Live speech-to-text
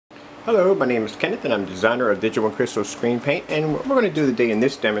Hello, my name is Kenneth and I'm designer of digital and crystal screen paint, and what we're going to do today in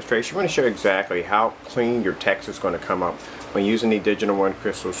this demonstration, we're going to show you exactly how clean your text is going to come up when using the digital and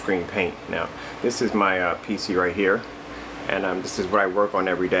crystal screen paint. Now this is my PC right here, and this is what I work on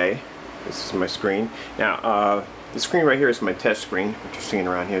every day. This is my screen. Now the screen right here is my test screen. What you're seeing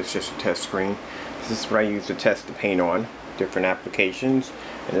around here is just a test screen. This is what I use to test the paint on different applications,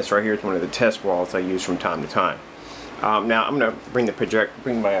 and this right here is one of the test walls I use from time to time. Now I'm going to bring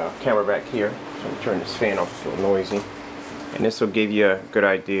my camera back here. So I'm going to turn this fan off, it's a little noisy. And this will give you a good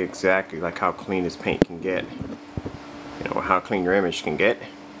idea exactly like how clean this paint can get. You know, how clean your image can get.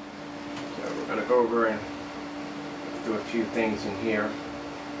 So we're going to go over and do a few things in here.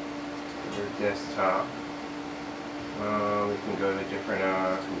 Your desktop. We can go to different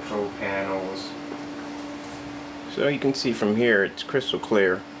control panels. So you can see from here it's crystal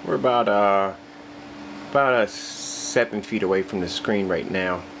clear. We're about 7 feet away from the screen right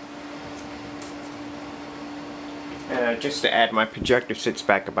now. Just to add, my projector sits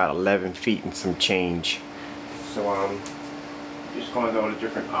back about 11 feet and some change. So just going to all the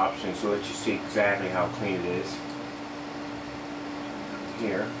different options so that you see exactly how clean it is.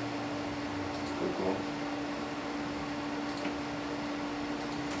 Here, Google.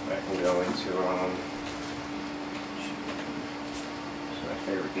 I can go into my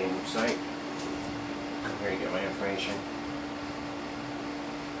favorite gaming site. Come here to get my information.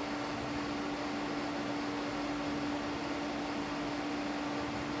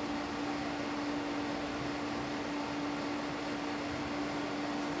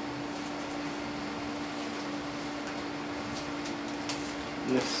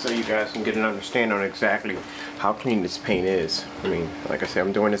 This so you guys can get an understanding on exactly how clean this paint is. I mean, like I said,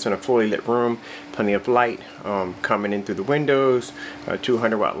 I'm doing this in a fully lit room, plenty of light coming in through the windows,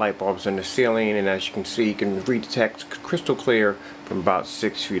 200-watt light bulbs in the ceiling, and as you can see, you can read the text crystal clear from about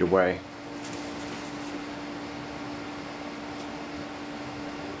 6 feet away.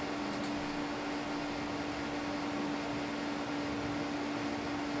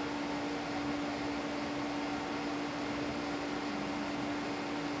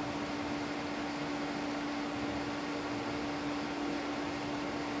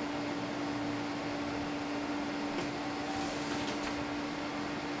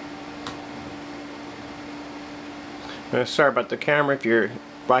 Sorry about the camera. If you're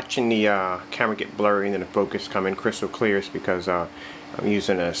watching the camera get blurry and then the focus come in crystal clear, it's because I'm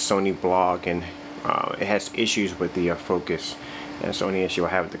using a Sony blog and it has issues with the focus. That's the only issue I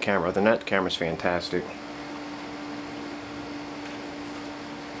have with the camera. Other than that, the camera's fantastic.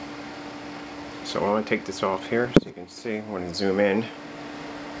 So I want to take this off here so you can see. I want to zoom in.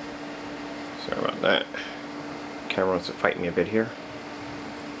 Sorry about that. The camera wants to fight me a bit here.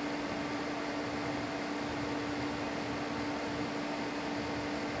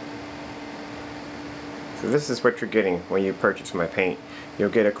 So this is what you're getting when you purchase my paint.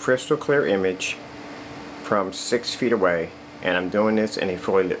 You'll get a crystal clear image from 6 feet away, and I'm doing this in a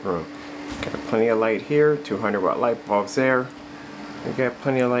fully lit room. Got plenty of light here, 200-watt light bulbs there. We got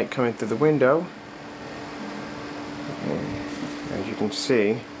plenty of light coming through the window. And as you can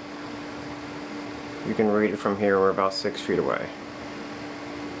see, you can read it from here. We're about 6 feet away.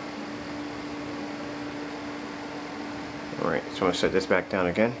 Alright, so I'm going to set this back down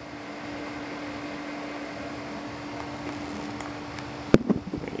again.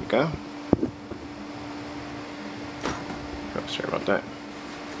 Go. Oh, sorry about that.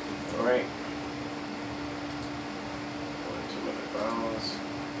 Alright. Go into other files.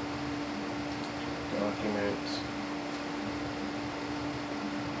 Documents.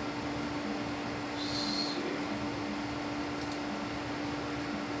 Let's see.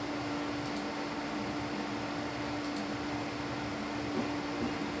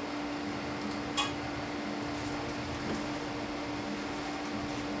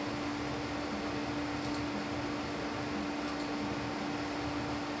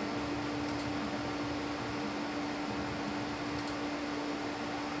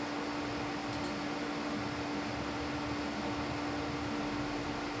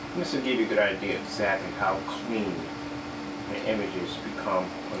 This will give you a good idea exactly how clean the images become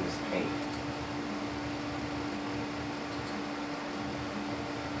on this paint.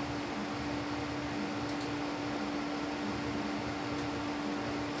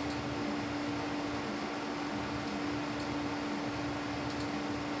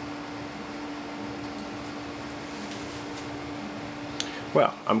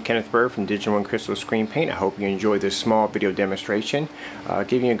 Well, I'm Kenneth Bird from Digital and Crystal Screen Paint. I hope you enjoyed this small video demonstration,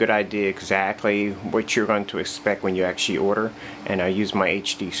 giving you a good idea exactly what you're going to expect when you actually order. And I use my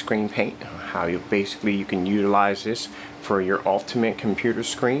HD screen paint, how you can utilize this for your ultimate computer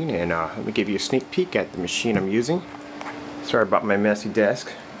screen. And let me give you a sneak peek at the machine I'm using. Sorry about my messy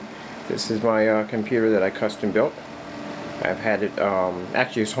desk. This is my computer that I custom built. I've had it,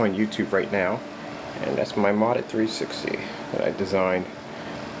 actually it's on YouTube right now. And that's my modded 360 that I designed.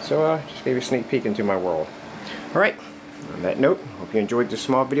 So just gave you a sneak peek into my world. Alright, on that note, hope you enjoyed this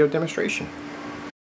small video demonstration.